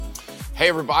Hey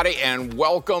everybody, and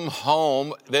welcome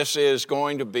home. This is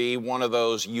going to be one of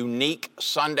those unique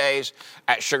Sundays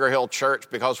at Sugar Hill Church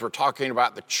because we're talking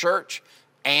about the church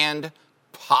and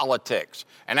politics.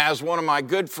 And as one of my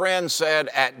good friends said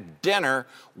at dinner,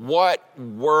 what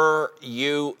were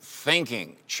you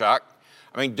thinking, Chuck?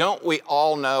 I mean, don't we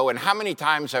all know, and how many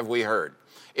times have we heard?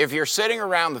 If you're sitting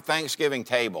around the Thanksgiving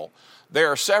table, there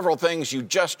are several things you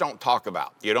just don't talk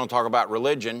about. You don't talk about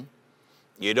religion.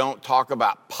 You don't talk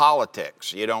about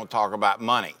politics. You don't talk about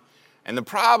money. And the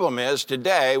problem is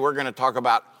today we're going to talk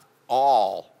about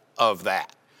all of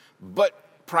that,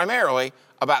 but primarily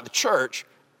about the church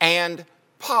and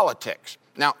politics.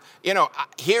 Now,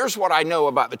 here's what I know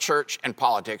about the church and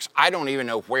politics. I don't even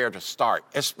know where to start,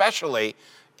 especially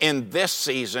in this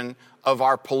season of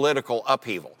our political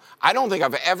upheaval. I don't think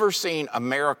I've ever seen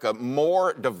America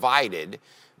more divided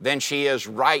than she is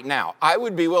right now. I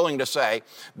would be willing to say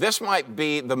this might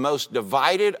be the most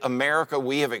divided America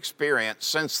we have experienced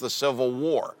since the Civil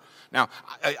War. Now,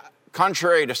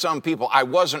 contrary to some people, I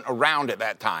wasn't around at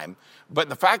that time, but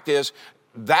the fact is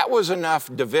that was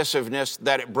enough divisiveness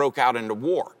that it broke out into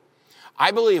war. I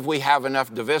believe we have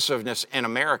enough divisiveness in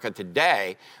America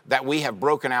today that we have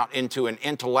broken out into an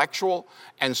intellectual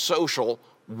and social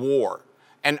war.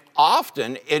 And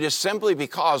often it is simply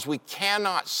because we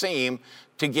cannot seem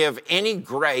to give any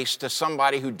grace to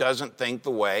somebody who doesn't think the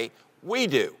way we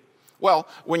do. Well,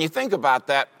 when you think about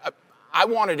that, I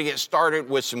wanted to get started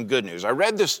with some good news. I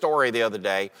read this story the other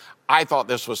day. I thought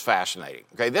this was fascinating.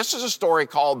 Okay, this is a story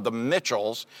called The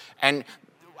Mitchells, and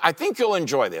I think you'll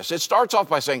enjoy this. It starts off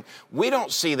by saying, we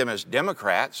don't see them as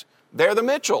Democrats. They're the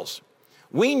Mitchells.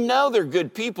 We know they're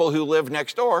good people who live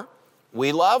next door.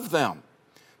 We love them.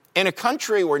 In a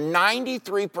country where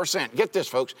 93%, get this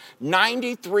folks,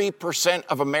 93%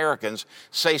 of Americans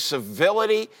say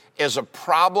civility is a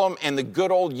problem in the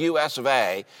good old US of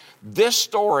A, this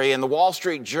story in the Wall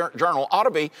Street Journal ought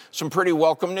to be some pretty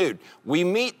welcome news. We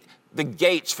meet the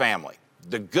Gates family.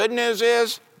 The good news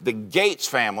is the Gates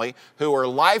family, who are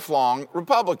lifelong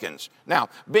Republicans. Now,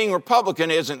 being Republican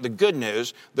isn't the good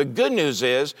news. The good news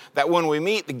is that when we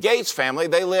meet the Gates family,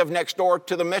 they live next door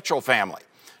to the Mitchell family.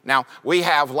 Now, we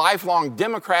have lifelong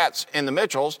Democrats in the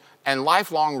Mitchells and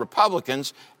lifelong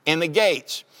Republicans in the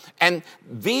Gates. And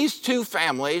these two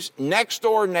families, next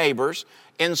door neighbors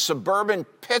in suburban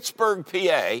Pittsburgh,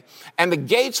 PA, and the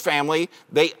Gates family,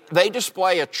 they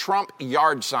display a Trump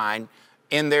yard sign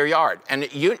in their yard.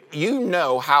 And you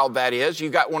know how that is. You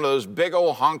got one of those big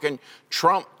old honking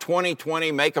Trump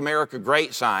 2020 Make America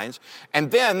Great signs.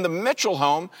 And then the Mitchell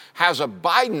home has a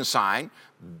Biden sign,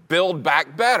 Build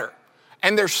Back Better.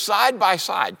 And they're side by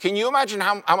side. Can you imagine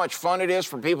how much fun it is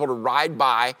for people to ride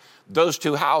by those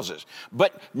two houses?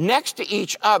 But next to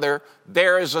each other,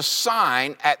 there is a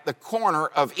sign at the corner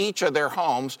of each of their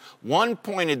homes, one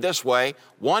pointed this way,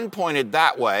 one pointed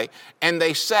that way, and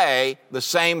they say the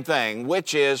same thing,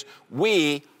 which is,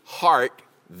 we heart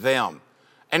them.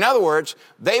 In other words,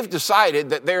 they've decided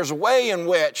that there's a way in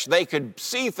which they could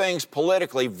see things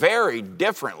politically very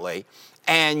differently,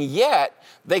 and yet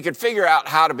they could figure out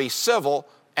how to be civil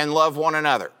and love one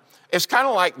another. It's kind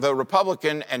of like the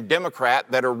Republican and Democrat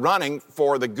that are running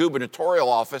for the gubernatorial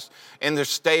office in the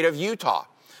state of Utah.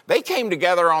 They came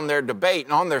together on their debate,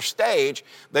 and on their stage,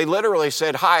 they literally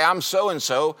said, hi, I'm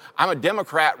so-and-so, I'm a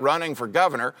Democrat running for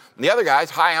governor. And the other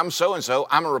guys, hi, I'm so-and-so,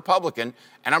 I'm a Republican,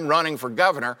 and I'm running for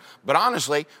governor. But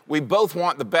honestly, we both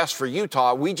want the best for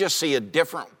Utah. We just see a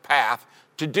different path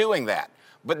to doing that.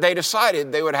 But they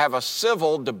decided they would have a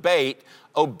civil debate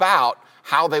about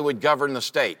how they would govern the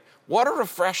state. What a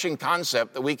refreshing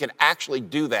concept that we could actually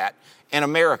do that in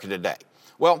America today.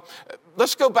 Well,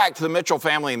 let's go back to the Mitchell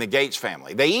family and the Gates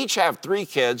family. They each have 3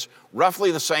 kids, roughly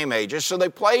the same ages, so they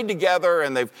played together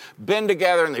and they've been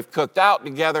together and they've cooked out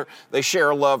together. They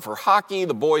share a love for hockey.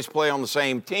 The boys play on the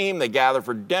same team. They gather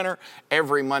for dinner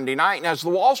every Monday night. And as the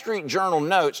Wall Street Journal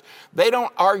notes, they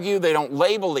don't argue, they don't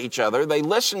label each other. They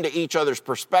listen to each other's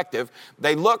perspective.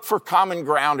 They look for common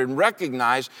ground and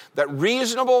recognize that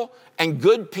reasonable and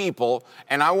good people,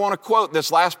 and I want to quote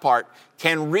this last part,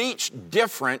 can reach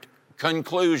different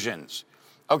conclusions.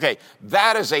 Okay,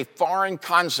 that is a foreign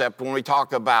concept when we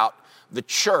talk about the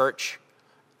church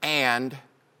and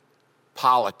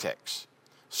politics.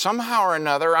 Somehow or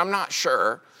another, I'm not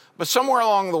sure, but somewhere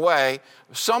along the way,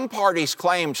 some parties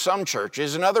claimed some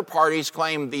churches and other parties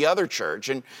claimed the other church.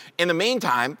 And in the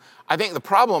meantime, I think the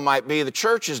problem might be the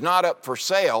church is not up for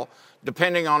sale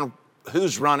depending on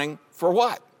who's running for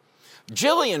what.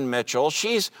 Jillian Mitchell,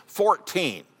 she's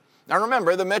 14. Now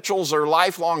remember, the Mitchells are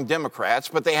lifelong Democrats,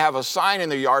 but they have a sign in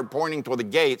their yard pointing toward the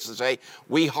Gates to say,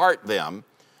 we heart them.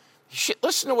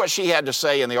 Listen to what she had to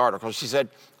say in the article. She said,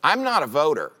 "I'm not a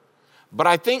voter, but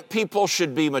I think people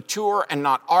should be mature and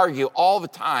not argue all the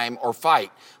time or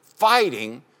fight.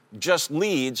 Fighting just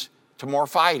leads to more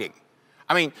fighting."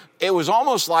 I mean, it was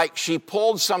almost like she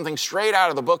pulled something straight out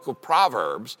of the book of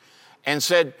Proverbs and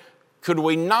said, could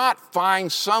we not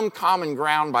find some common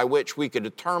ground by which we could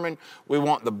determine we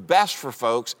want the best for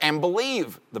folks and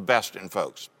believe the best in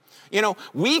folks? You know,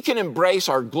 we can embrace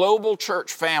our global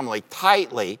church family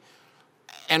tightly,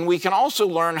 and we can also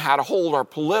learn how to hold our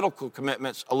political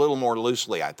commitments a little more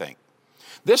loosely, I think.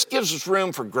 This gives us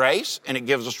room for grace, and it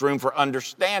gives us room for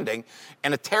understanding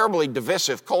in a terribly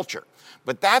divisive culture.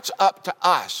 But that's up to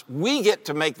us. We get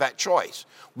to make that choice.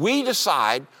 We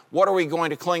decide, what are we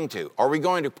going to cling to? Are we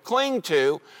going to cling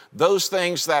to those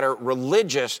things that are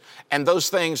religious and those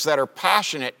things that are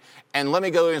passionate, and let me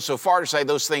go in so far to say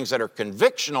those things that are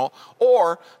convictional,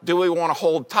 or do we want to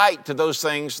hold tight to those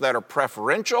things that are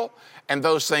preferential and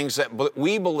those things that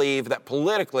we believe that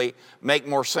politically make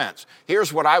more sense?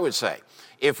 Here's what I would say.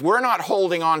 If we're not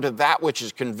holding on to that which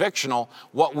is convictional,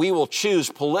 what we will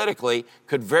choose politically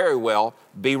could very well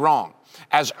be wrong.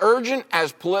 As urgent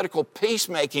as political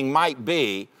peacemaking might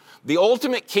be, the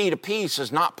ultimate key to peace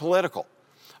is not political.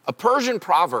 A Persian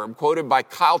proverb quoted by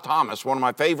Kyle Thomas, one of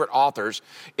my favorite authors,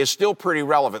 is still pretty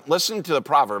relevant. Listen to the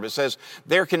proverb. It says,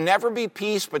 "There can never be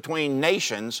peace between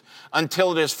nations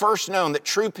until it is first known that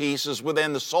true peace is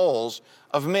within the souls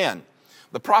of men."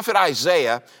 The prophet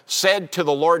Isaiah said to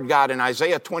the Lord God in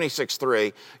Isaiah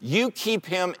 26:3, "You keep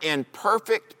him in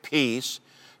perfect peace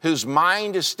whose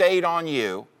mind is stayed on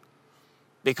you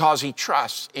because he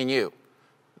trusts in you."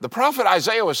 The prophet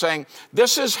Isaiah was saying,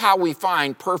 this is how we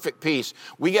find perfect peace.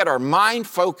 We get our mind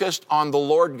focused on the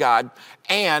Lord God,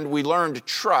 and we learn to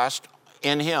trust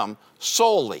in him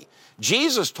solely.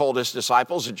 Jesus told his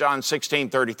disciples in John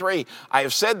 16:33, "I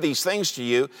have said these things to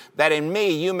you, that in me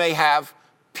you may have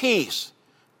peace."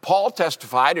 Paul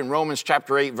testified in Romans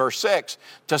chapter 8, verse 6,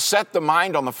 to set the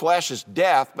mind on the flesh is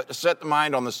death, but to set the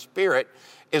mind on the spirit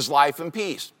is life and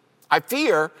peace. I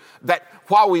fear that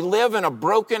while we live in a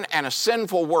broken and a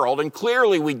sinful world, and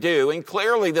clearly we do, and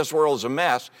clearly this world is a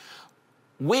mess,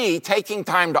 we, taking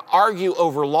time to argue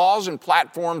over laws and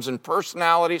platforms and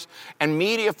personalities and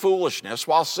media foolishness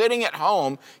while sitting at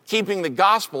home, keeping the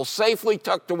gospel safely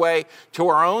tucked away to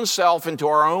our own self and to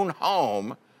our own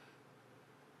home,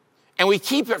 and we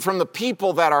keep it from the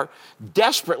people that are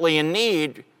desperately in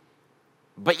need,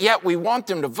 but yet we want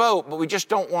them to vote, but we just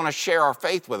don't want to share our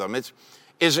faith with them.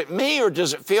 Is it me, or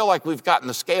does it feel like we've gotten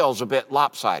the scales a bit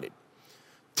lopsided?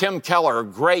 Tim Keller, a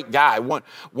great guy, one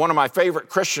of my favorite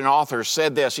Christian authors,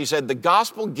 said this. He said, "The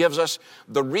gospel gives us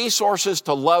the resources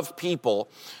to love people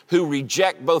who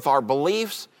reject both our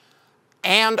beliefs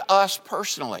and us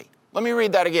personally." Let me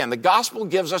read that again. The gospel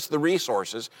gives us the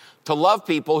resources to love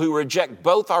people who reject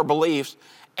both our beliefs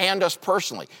and us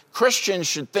personally. Christians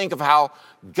should think of how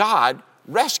God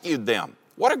rescued them.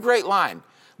 What a great line.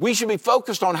 We should be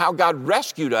focused on how God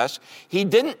rescued us. He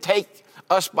didn't take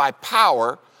us by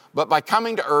power, but by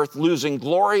coming to earth, losing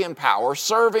glory and power,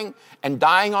 serving and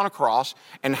dying on a cross.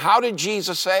 And how did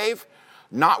Jesus save?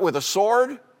 Not with a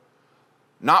sword,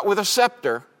 not with a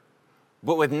scepter,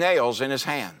 but with nails in his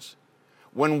hands.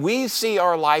 When we see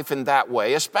our life in that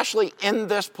way, especially in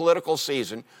this political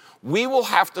season, we will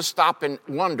have to stop and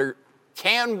wonder,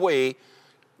 can we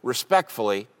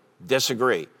respectfully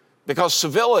disagree? Because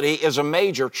civility is a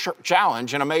major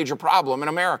challenge and a major problem in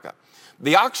America.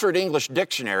 The Oxford English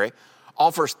Dictionary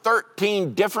offers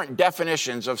 13 different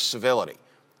definitions of civility.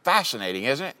 Fascinating,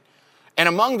 isn't it? And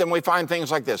among them, we find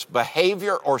things like this: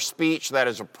 behavior or speech that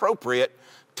is appropriate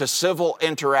to civil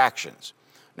interactions.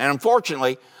 And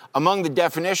unfortunately, among the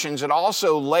definitions, it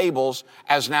also labels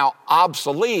as now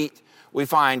obsolete, we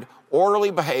find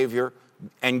orderly behavior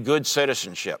and good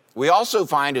citizenship. We also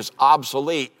find as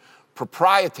obsolete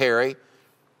proprietary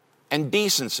and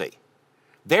decency.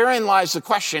 Therein lies the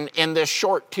question in this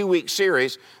short 2-week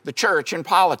series, The Church and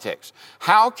Politics.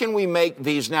 How can we make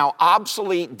these now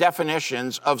obsolete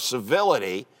definitions of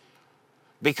civility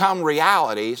become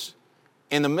realities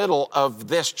in the middle of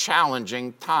this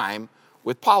challenging time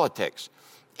with politics?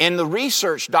 In the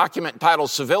research document titled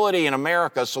Civility in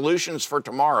America, Solutions for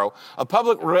Tomorrow, a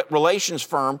public relations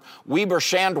firm, Weber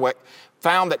Shandwick,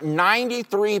 found that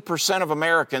 93% of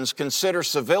Americans consider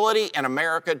civility in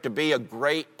America to be a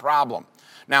great problem.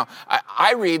 Now,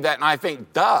 I read that and I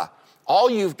think, duh.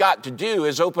 All you've got to do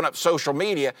is open up social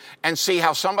media and see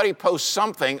how somebody posts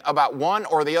something about one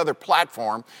or the other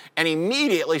platform, and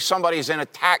immediately somebody's in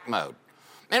attack mode.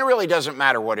 And it really doesn't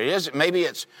matter what it is. Maybe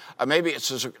it's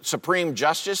a Supreme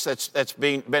Justice that's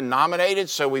been nominated,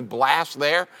 so we blast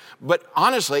there. But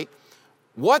honestly,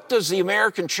 what does the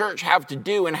American church have to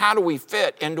do and how do we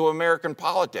fit into American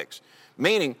politics?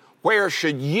 Meaning, where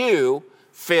should you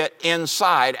fit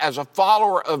inside as a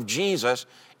follower of Jesus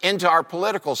into our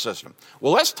political system?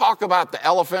 Well, let's talk about the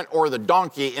elephant or the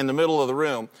donkey in the middle of the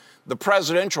room, the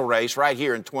presidential race right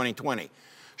here in 2020.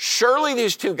 Surely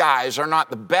these two guys are not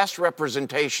the best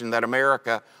representation that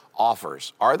America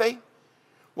offers, are they?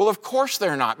 Well, of course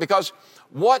they're not, because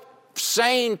what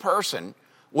sane person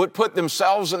would put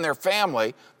themselves and their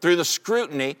family through the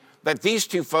scrutiny that these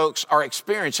two folks are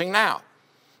experiencing now?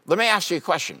 Let me ask you a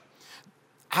question.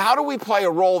 How do we play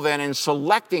a role then in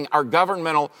selecting our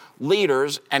governmental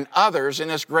leaders and others in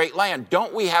this great land?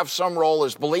 Don't we have some role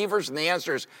as believers? And the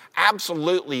answer is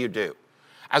absolutely you do.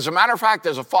 As a matter of fact,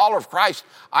 as a follower of Christ,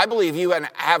 I believe you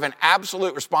have an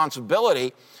absolute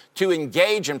responsibility to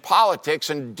engage in politics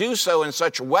and do so in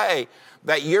such a way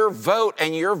that your vote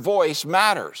and your voice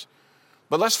matters.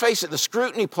 But let's face it, the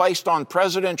scrutiny placed on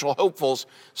presidential hopefuls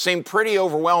seem pretty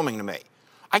overwhelming to me.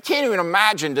 I can't even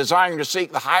imagine desiring to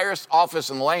seek the highest office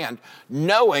in the land,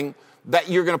 knowing that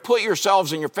you're going to put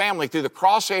yourselves and your family through the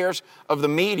crosshairs of the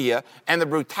media and the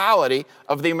brutality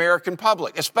of the American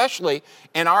public, especially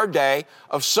in our day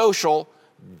of social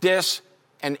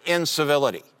and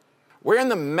incivility. We're in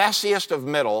the messiest of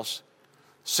middles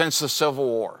since the Civil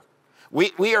War.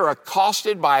 We are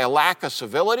accosted by a lack of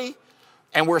civility,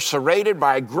 and we're serrated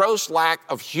by a gross lack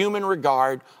of human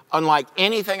regard, unlike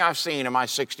anything I've seen in my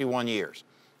 61 years.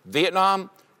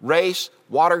 Vietnam, race,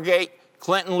 Watergate,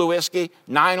 Clinton-Lewinsky,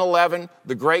 9/11,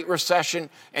 the Great Recession,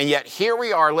 and yet here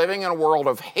we are living in a world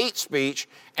of hate speech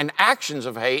and actions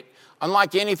of hate,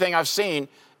 unlike anything I've seen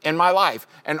in my life.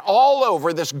 And all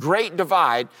over, this great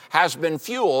divide has been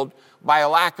fueled by a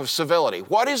lack of civility.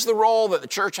 What is the role that the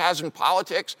church has in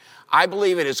politics? I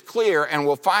believe it is clear, and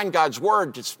we'll find God's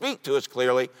word to speak to us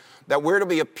clearly, that we're to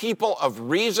be a people of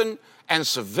reason and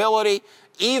civility,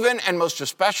 even and most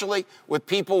especially with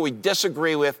people we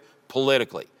disagree with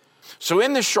politically. So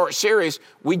in this short series,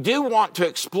 we do want to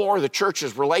explore the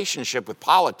church's relationship with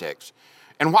politics.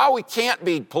 And while we can't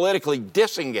be politically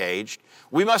disengaged,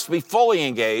 we must be fully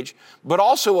engaged, but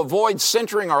also avoid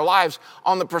centering our lives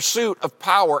on the pursuit of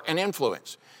power and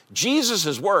influence.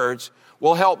 Jesus' words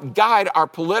will help guide our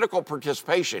political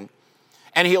participation,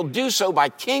 and he'll do so by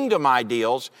kingdom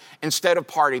ideals instead of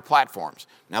party platforms.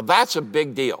 Now that's a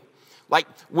big deal. Like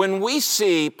when we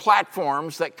see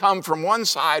platforms that come from one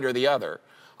side or the other,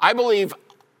 I believe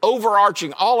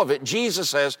overarching all of it, Jesus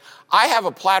says, I have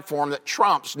a platform that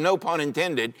trumps, no pun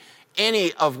intended,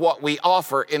 any of what we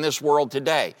offer in this world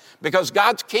today. Because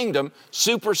God's kingdom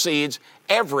supersedes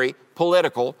every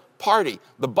political party.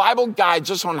 The Bible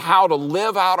guides us on how to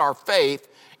live out our faith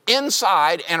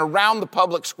inside and around the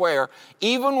public square,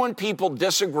 even when people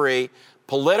disagree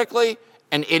politically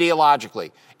and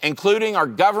ideologically, including our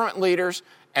government leaders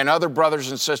and other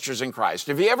brothers and sisters in Christ.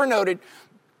 Have you ever noted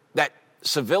that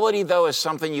civility, though, is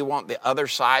something you want the other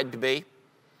side to be?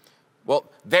 Well,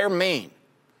 they're mean.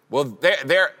 Well,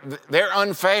 they're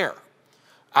unfair.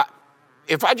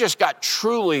 If I just got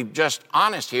truly just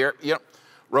honest here,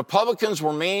 Republicans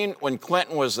were mean when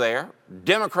Clinton was there.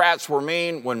 Democrats were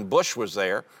mean when Bush was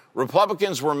there.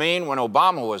 Republicans were mean when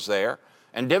Obama was there.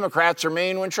 And Democrats are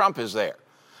mean when Trump is there.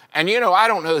 And I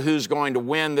don't know who's going to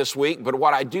win this week, but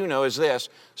what I do know is this.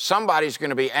 Somebody's going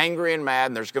to be angry and mad,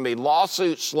 and there's going to be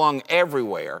lawsuits slung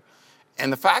everywhere.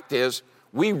 And the fact is,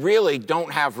 we really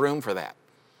don't have room for that.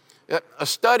 A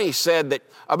study said that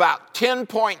about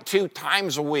 10.2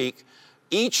 times a week,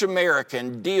 each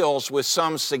American deals with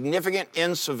some significant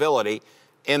incivility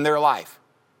in their life.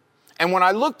 And when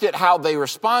I looked at how they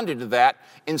responded to that,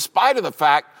 in spite of the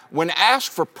fact, when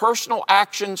asked for personal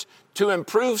actions to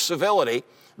improve civility,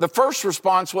 the first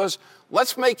response was,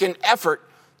 let's make an effort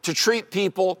to treat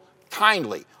people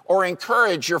kindly or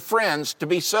encourage your friends to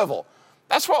be civil.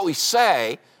 That's what we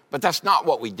say, but that's not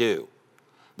what we do.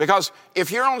 Because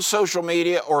if you're on social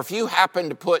media or if you happen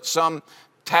to put some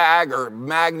tag or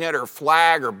magnet or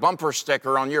flag or bumper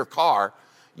sticker on your car,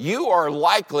 you are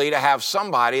likely to have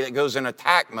somebody that goes in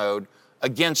attack mode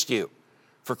against you.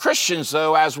 For Christians,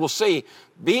 though, as we'll see,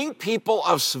 being people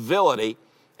of civility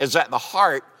is at the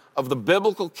heart of the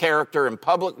biblical character and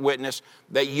public witness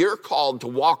that you're called to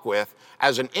walk with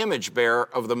as an image bearer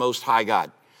of the Most High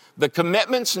God. The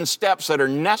commitments and steps that are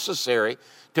necessary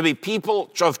to be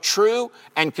people of true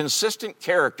and consistent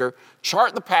character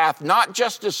chart the path not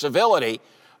just to civility,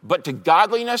 but to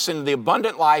godliness and the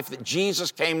abundant life that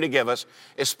Jesus came to give us,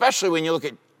 especially when you look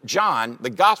at John, the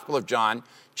Gospel of John,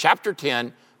 chapter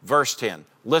 10, verse 10.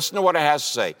 Listen to what it has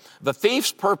to say. The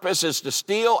thief's purpose is to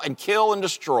steal and kill and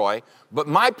destroy, but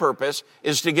my purpose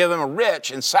is to give him a rich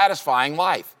and satisfying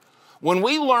life. When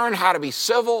we learn how to be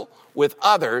civil with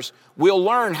others, we'll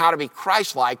learn how to be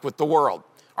Christ-like with the world.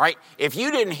 All right? If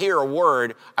you didn't hear a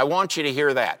word, I want you to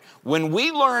hear that. When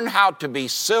we learn how to be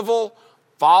civil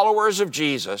followers of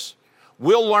Jesus,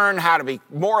 we'll learn how to be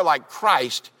more like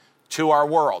Christ to our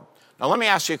world. Now, let me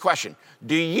ask you a question.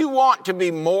 Do you want to be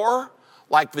more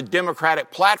like the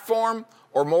Democratic platform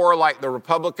or more like the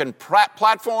Republican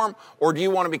platform, or do you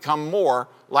want to become more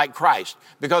like Christ?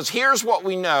 Because here's what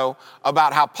we know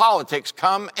about how politics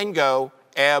come and go,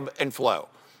 ebb and flow,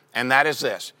 and that is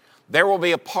this. There will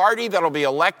be a party that will be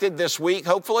elected this week,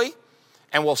 hopefully,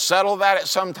 and we'll settle that at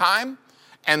some time,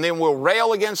 and then we'll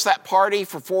rail against that party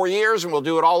for 4 years, and we'll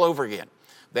do it all over again.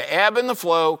 The ebb and the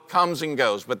flow comes and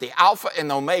goes, but the Alpha and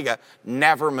the Omega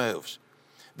never moves.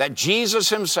 That Jesus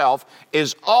himself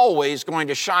is always going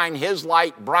to shine his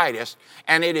light brightest,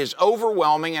 and it is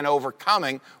overwhelming and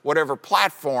overcoming whatever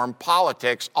platform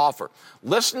politics offer.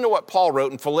 Listen to what Paul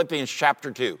wrote in Philippians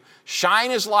chapter 2.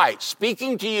 Shine as lights,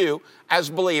 speaking to you as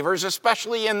believers,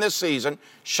 especially in this season.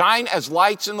 Shine as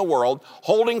lights in the world,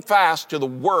 holding fast to the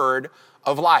word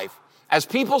of life. As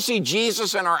people see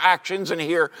Jesus in our actions and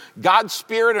hear God's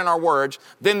Spirit in our words,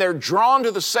 then they're drawn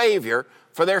to the Savior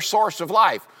for their source of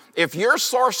life. If your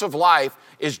source of life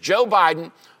is Joe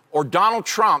Biden or Donald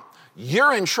Trump,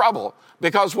 you're in trouble,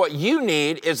 because what you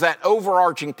need is that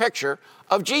overarching picture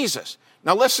of Jesus.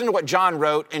 Now listen to what John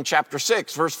wrote in chapter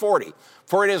 6, verse 40.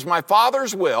 For it is my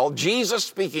Father's will, Jesus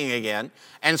speaking again,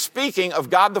 and speaking of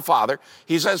God the Father,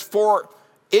 he says, for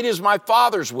it is my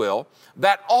Father's will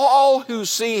that all who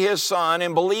see his Son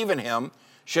and believe in him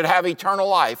should have eternal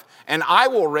life, and I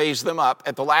will raise them up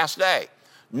at the last day.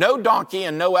 No donkey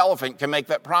and no elephant can make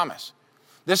that promise.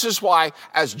 This is why,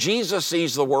 as Jesus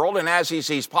sees the world and as he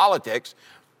sees politics,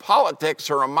 politics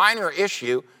are a minor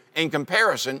issue in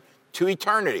comparison to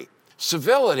eternity.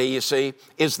 Civility, you see,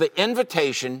 is the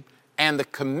invitation and the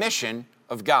commission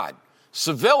of God.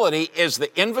 Civility is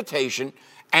the invitation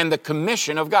and the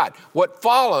commission of God. What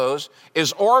follows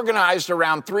is organized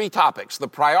around 3 topics: the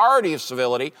priority of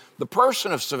civility, the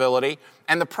person of civility,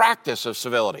 and the practice of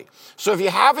civility. So if you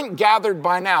haven't gathered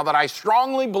by now that I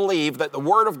strongly believe that the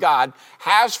Word of God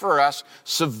has for us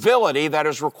civility that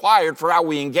is required for how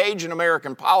we engage in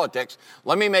American politics,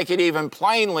 let me make it even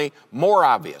plainly more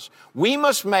obvious. We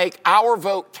must make our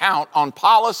vote count on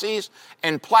policies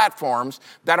and platforms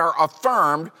that are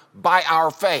affirmed by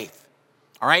our faith.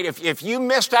 All right, if you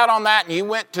missed out on that and you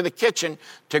went to the kitchen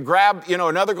to grab,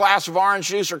 another glass of orange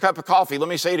juice or cup of coffee, let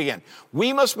me say it again.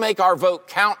 We must make our vote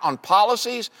count on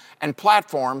policies and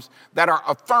platforms that are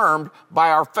affirmed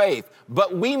by our faith.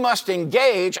 But we must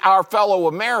engage our fellow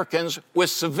Americans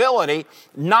with civility,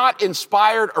 not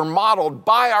inspired or modeled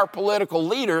by our political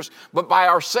leaders, but by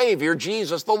our Savior,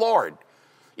 Jesus the Lord.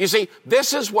 You see,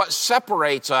 this is what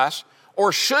separates us,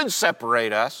 or should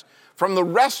separate us, from the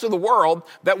rest of the world,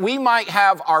 that we might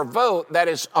have our vote that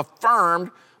is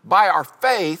affirmed by our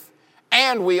faith,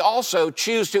 and we also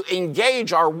choose to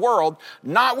engage our world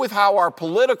not with how our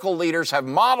political leaders have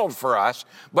modeled for us,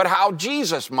 but how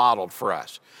Jesus modeled for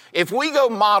us. If we go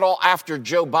model after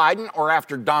Joe Biden or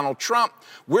after Donald Trump,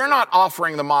 we're not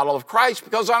offering the model of Christ,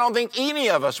 because I don't think any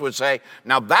of us would say,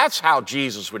 now that's how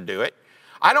Jesus would do it.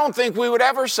 I don't think we would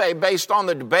ever say, based on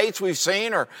the debates we've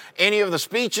seen or any of the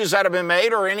speeches that have been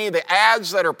made or any of the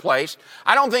ads that are placed,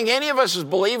 I don't think any of us as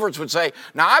believers would say,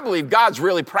 now I believe God's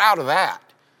really proud of that.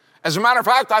 As a matter of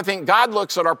fact, I think God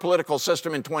looks at our political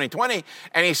system in 2020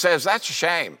 and he says, that's a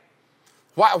shame.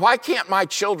 Why can't my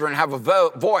children have a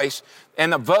voice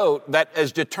and a vote that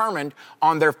is determined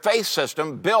on their faith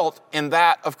system built in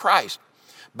that of Christ?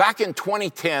 Back in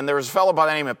 2010, there was a fellow by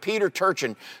the name of Peter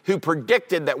Turchin who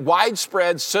predicted that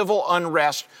widespread civil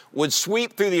unrest would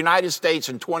sweep through the United States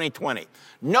in 2020.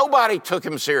 Nobody took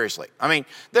him seriously. I mean,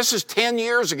 this is 10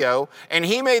 years ago, and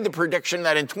he made the prediction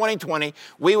that in 2020,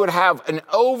 we would have an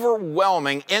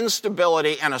overwhelming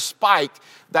instability and a spike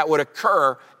that would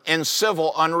occur in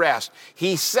civil unrest.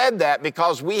 He said that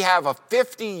because we have a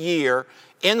 50-year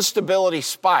instability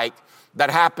spike that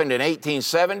happened in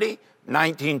 1870,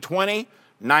 1920,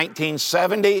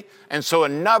 1970, and so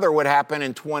another would happen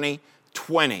in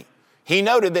 2020. He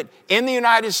noted that in the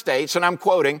United States, and I'm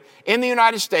quoting, in the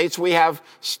United States, we have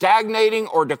stagnating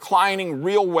or declining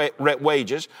real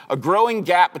wages, a growing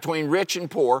gap between rich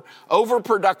and poor,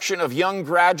 overproduction of young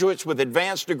graduates with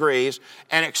advanced degrees,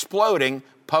 and exploding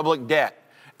public debt.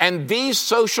 And these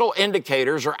social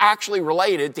indicators are actually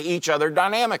related to each other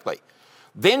dynamically.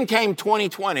 Then came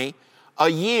 2020, a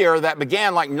year that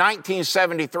began like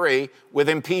 1973 with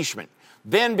impeachment,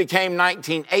 then became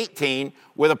 1918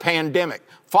 with a pandemic,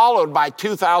 followed by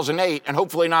 2008, and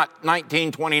hopefully not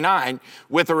 1929,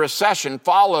 with a recession,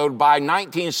 followed by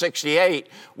 1968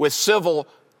 with civil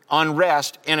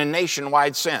unrest in a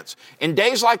nationwide sense. In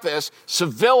days like this,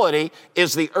 civility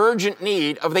is the urgent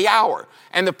need of the hour.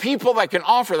 And the people that can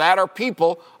offer that are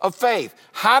people of faith.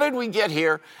 How did we get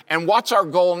here, and what's our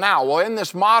goal now? Well, in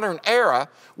this modern era,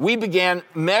 we began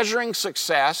measuring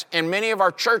success in many of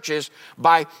our churches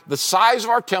by the size of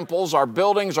our temples, our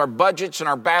buildings, our budgets, and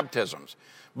our baptisms.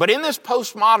 But in this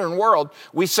postmodern world,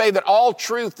 we say that all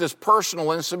truth is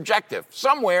personal and subjective.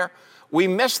 Somewhere, we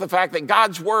miss the fact that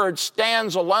God's word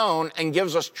stands alone and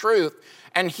gives us truth,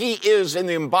 and he is in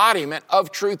the embodiment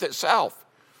of truth itself.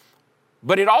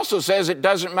 But it also says it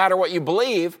doesn't matter what you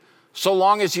believe so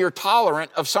long as you're tolerant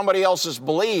of somebody else's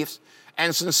beliefs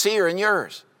and sincere in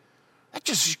yours. That's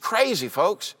just crazy,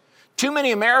 folks. Too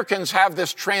many Americans have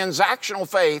this transactional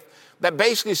faith that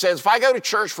basically says, if I go to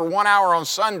church for 1 hour on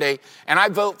Sunday and I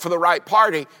vote for the right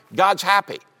party, God's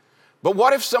happy. But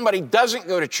what if somebody doesn't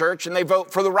go to church and they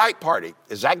vote for the right party?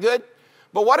 Is that good?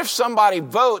 But what if somebody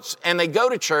votes and they go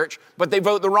to church, but they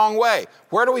vote the wrong way?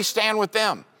 Where do we stand with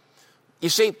them? You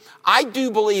see, I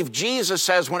do believe Jesus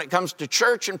says when it comes to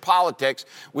church and politics,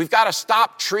 we've got to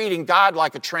stop treating God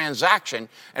like a transaction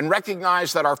and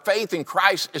recognize that our faith in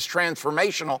Christ is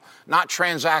transformational, not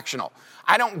transactional.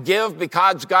 I don't give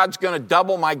because God's going to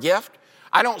double my gift.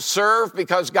 I don't serve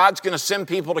because God's going to send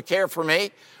people to care for me.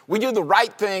 We do the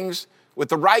right things with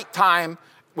the right time,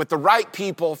 with the right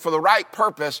people, for the right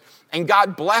purpose, and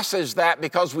God blesses that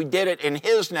because we did it in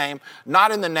his name,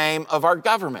 not in the name of our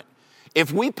government.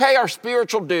 If we pay our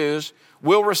spiritual dues,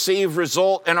 we'll receive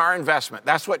result in our investment.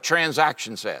 That's what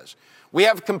transaction says. We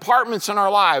have compartments in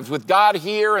our lives with God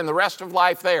here and the rest of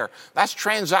life there. That's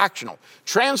transactional.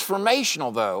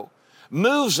 Transformational, though,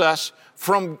 moves us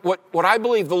from what I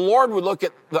believe the Lord would look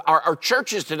at our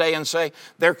churches today and say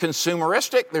they're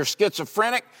consumeristic, they're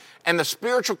schizophrenic, and the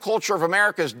spiritual culture of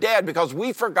America is dead because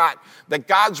we forgot that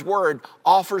God's word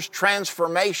offers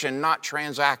transformation, not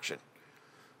transaction.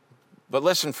 But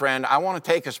listen, friend, I want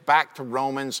to take us back to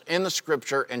Romans in the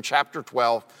scripture in chapter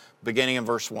 12, beginning in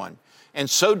verse 1. And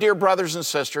so, dear brothers and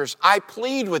sisters, I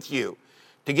plead with you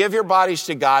to give your bodies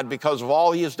to God because of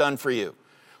all he has done for you.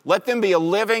 Let them be a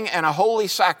living and a holy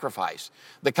sacrifice,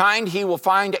 the kind he will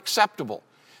find acceptable.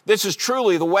 This is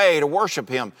truly the way to worship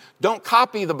him. Don't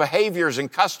copy the behaviors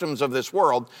and customs of this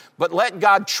world, but let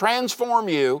God transform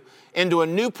you into a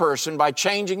new person by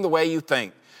changing the way you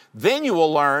think. Then you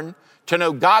will learn to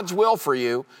know God's will for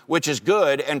you, which is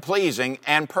good and pleasing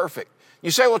and perfect.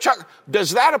 You say, well, Chuck,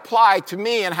 does that apply to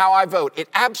me and how I vote? It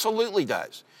absolutely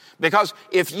does. Because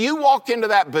if you walk into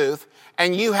that booth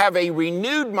and you have a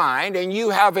renewed mind and you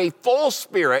have a full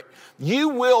spirit, you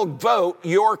will vote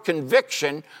your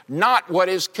conviction, not what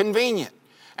is convenient.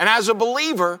 And as a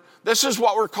believer, this is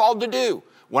what we're called to do.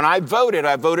 When I voted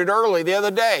early the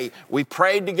other day. We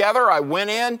prayed together. I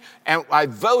went in and I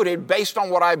voted based on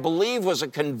what I believe was a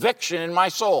conviction in my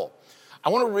soul. I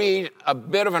want to read a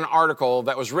bit of an article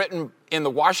that was written in the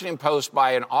Washington Post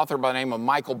by an author by the name of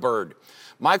Michael Bird.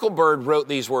 Michael Bird wrote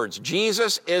these words: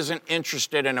 Jesus isn't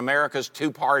interested in America's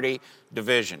two-party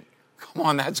division. Come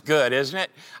on, that's good, isn't it?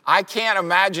 I can't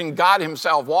imagine God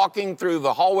himself walking through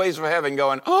the hallways of heaven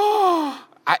going, oh,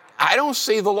 I don't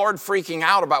see the Lord freaking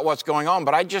out about what's going on,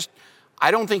 but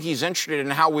I don't think he's interested in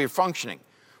how we're functioning.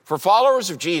 For followers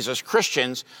of Jesus,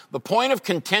 Christians, the point of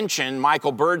contention,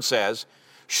 Michael Bird says,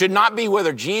 should not be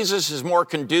whether Jesus is more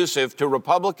conducive to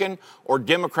Republican or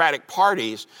Democratic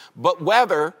parties, but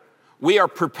whether we are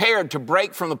prepared to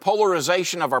break from the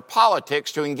polarization of our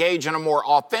politics to engage in a more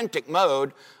authentic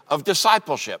mode of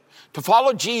discipleship. To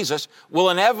follow Jesus will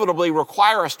inevitably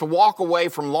require us to walk away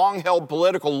from long-held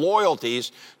political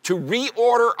loyalties to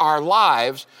reorder our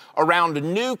lives around a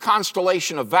new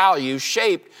constellation of values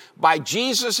shaped by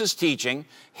Jesus' teaching,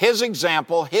 his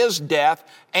example, his death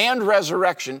and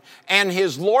resurrection, and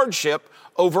his lordship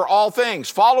over all things.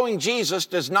 Following Jesus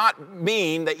does not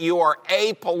mean that you are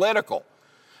apolitical,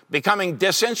 becoming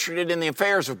disinterested in the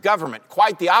affairs of government.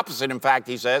 Quite the opposite, in fact,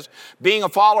 he says. Being a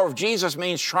follower of Jesus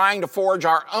means trying to forge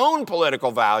our own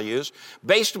political values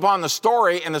based upon the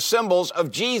story and the symbols of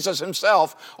Jesus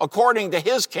himself, according to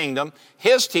his kingdom,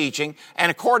 his teaching, and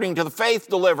according to the faith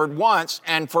delivered once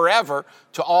and forever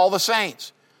to all the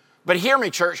saints. But hear me,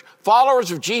 church,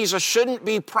 followers of Jesus shouldn't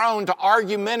be prone to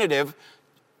argumentative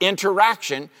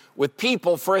interaction with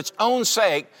people for its own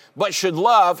sake, but should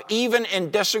love even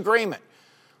in disagreement.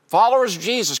 Followers of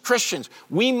Jesus, Christians,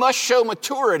 we must show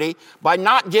maturity by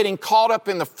not getting caught up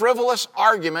in the frivolous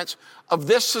arguments of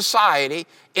this society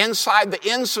inside the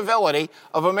incivility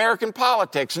of American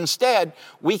politics. Instead,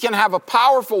 we can have a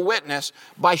powerful witness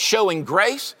by showing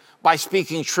grace, by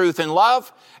speaking truth in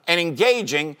love, and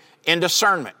engaging in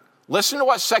discernment. Listen to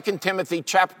what 2 Timothy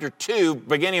chapter 2,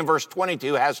 beginning in verse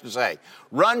 22, has to say.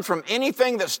 Run from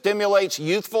anything that stimulates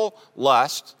youthful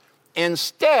lust.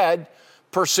 Instead,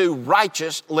 pursue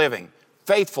righteous living,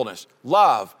 faithfulness,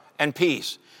 love, and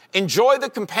peace. Enjoy the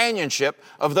companionship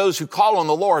of those who call on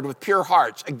the Lord with pure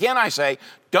hearts. Again, I say,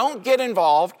 don't get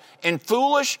involved in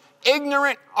foolish,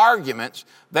 ignorant arguments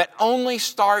that only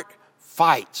start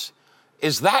fights.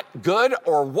 Is that good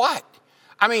or what?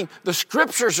 I mean, the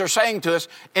scriptures are saying to us,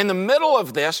 in the middle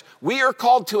of this, we are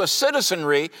called to a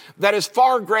citizenry that is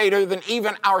far greater than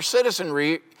even our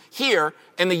citizenry here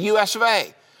in the US of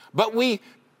A. But we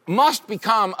must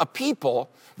become a people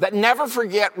that never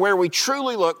forget where we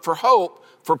truly look for hope,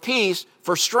 for peace,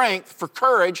 for strength, for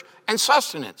courage, and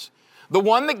sustenance. The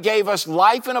one that gave us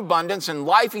life in abundance and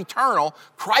life eternal,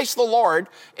 Christ the Lord,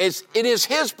 it is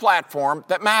His platform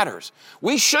that matters.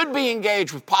 We should be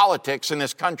engaged with politics in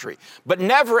this country, but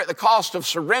never at the cost of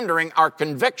surrendering our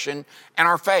conviction and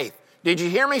our faith. Did you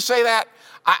hear me say that?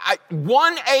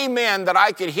 One amen that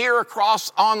I could hear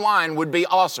across online would be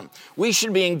awesome. We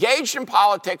should be engaged in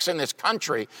politics in this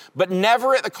country, but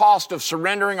never at the cost of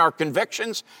surrendering our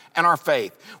convictions and our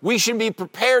faith. We should be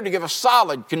prepared to give a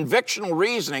solid convictional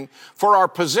reasoning for our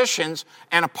positions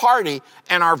and a party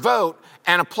and our vote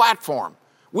and a platform.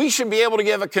 We should be able to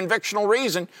give a convictional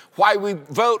reason why we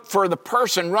vote for the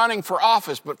person running for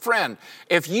office. But friend,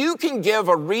 if you can give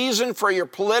a reason for your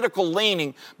political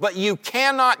leaning, but you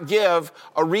cannot give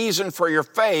a reason for your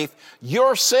faith,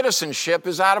 your citizenship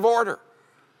is out of order.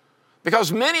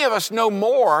 Because many of us know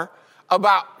more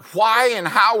about why and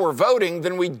how we're voting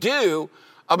than we do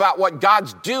about what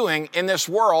God's doing in this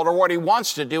world or what He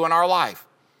wants to do in our life.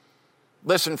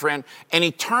 Listen, friend, an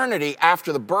eternity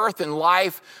after the birth and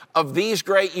life of these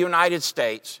great United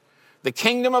States, the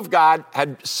kingdom of God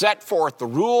had set forth the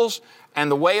rules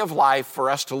and the way of life for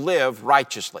us to live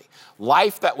righteously.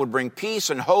 Life that would bring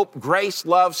peace and hope, grace,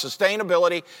 love,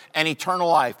 sustainability, and eternal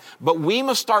life. But we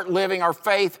must start living our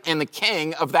faith in the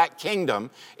King of that kingdom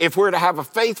if we're to have a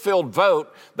faith-filled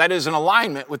vote that is in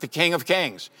alignment with the King of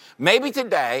Kings. Maybe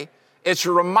today it's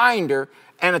a reminder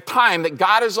and a time that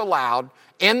God has allowed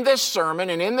in this sermon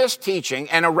and in this teaching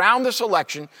and around this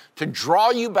election to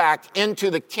draw you back into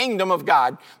the kingdom of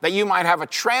God, that you might have a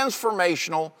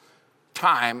transformational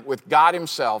time with God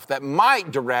Himself that might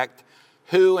direct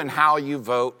who and how you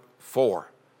vote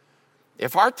for.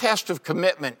 If our test of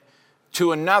commitment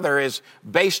to another is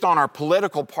based on our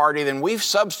political party, then we've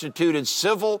substituted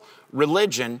civil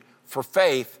religion for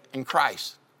faith in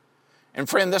Christ. And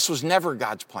friend, this was never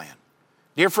God's plan.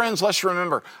 Dear friends, let's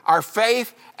remember, our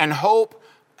faith and hope,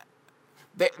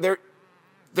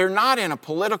 they're not in a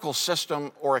political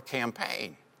system or a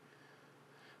campaign.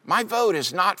 My vote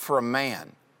is not for a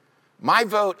man. My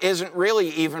vote isn't really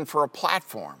even for a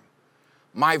platform.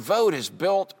 My vote is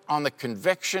built on the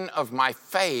conviction of my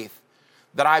faith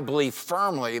that I believe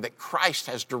firmly that Christ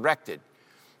has directed.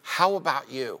 How about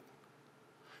you?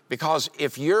 Because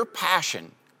if your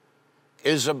passion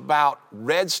is about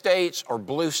red states or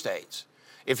blue states,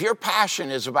 if your passion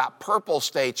is about purple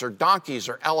states or donkeys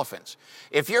or elephants,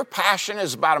 if your passion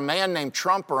is about a man named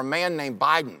Trump or a man named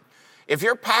Biden, if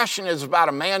your passion is about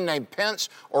a man named Pence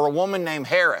or a woman named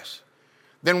Harris,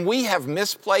 then we have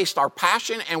misplaced our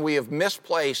passion and we have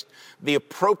misplaced the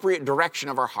appropriate direction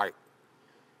of our heart.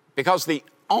 Because the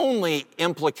only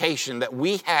implication that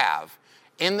we have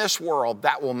in this world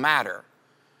that will matter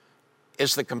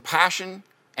is the compassion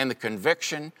and the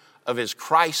conviction of His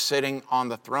Christ sitting on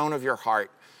the throne of your heart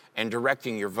and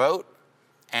directing your vote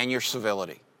and your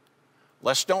civility.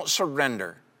 Let's don't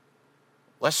surrender.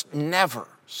 Let's never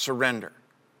surrender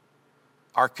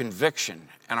our conviction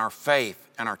and our faith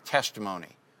and our testimony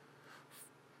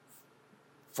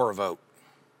for a vote,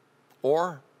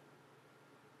 or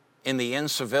in the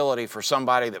incivility for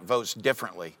somebody that votes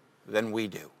differently than we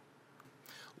do.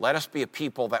 Let us be a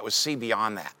people that would see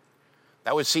beyond that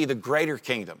would see the greater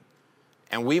kingdom.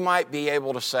 And we might be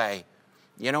able to say,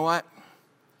 you know what?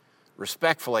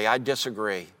 Respectfully, I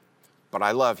disagree, but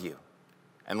I love you.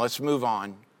 And let's move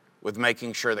on with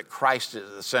making sure that Christ is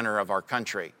at the center of our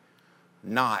country,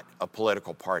 not a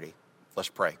political party. Let's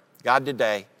pray. God,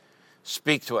 today,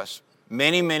 speak to us.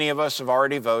 Many of us have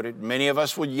already voted. Many of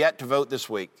us would yet to vote this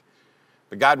week.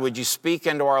 But God, would you speak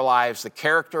into our lives the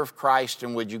character of Christ,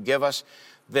 and would you give us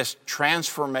this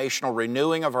transformational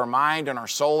renewing of our mind and our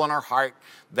soul and our heart,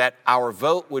 that our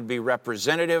vote would be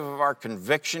representative of our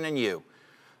conviction in you.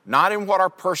 Not in what our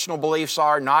personal beliefs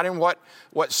are, not in what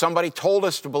somebody told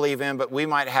us to believe in, but we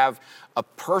might have a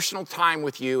personal time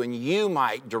with you, and you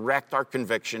might direct our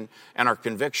conviction, and our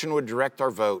conviction would direct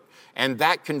our vote. And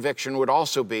that conviction would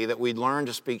also be that we'd learn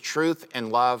to speak truth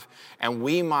and love, and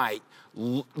we might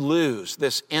lose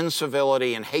this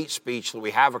incivility and hate speech that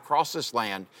we have across this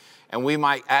land, and we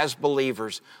might, as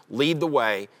believers, lead the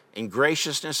way in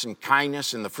graciousness and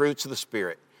kindness and the fruits of the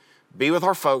Spirit. Be with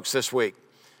our folks this week.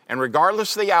 And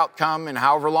regardless of the outcome and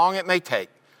however long it may take,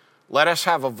 let us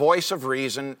have a voice of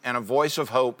reason and a voice of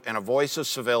hope and a voice of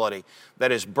civility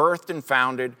that is birthed and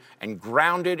founded and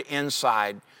grounded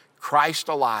inside Christ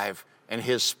alive and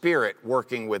His Spirit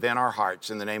working within our hearts.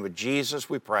 In the name of Jesus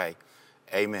we pray.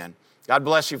 Amen. God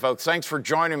bless you, folks. Thanks for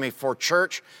joining me for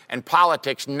Church and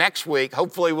Politics. Next week,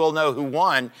 hopefully we'll know who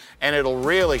won, and it'll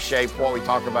really shape what we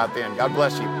talk about then. God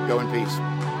bless you. Go in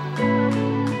peace.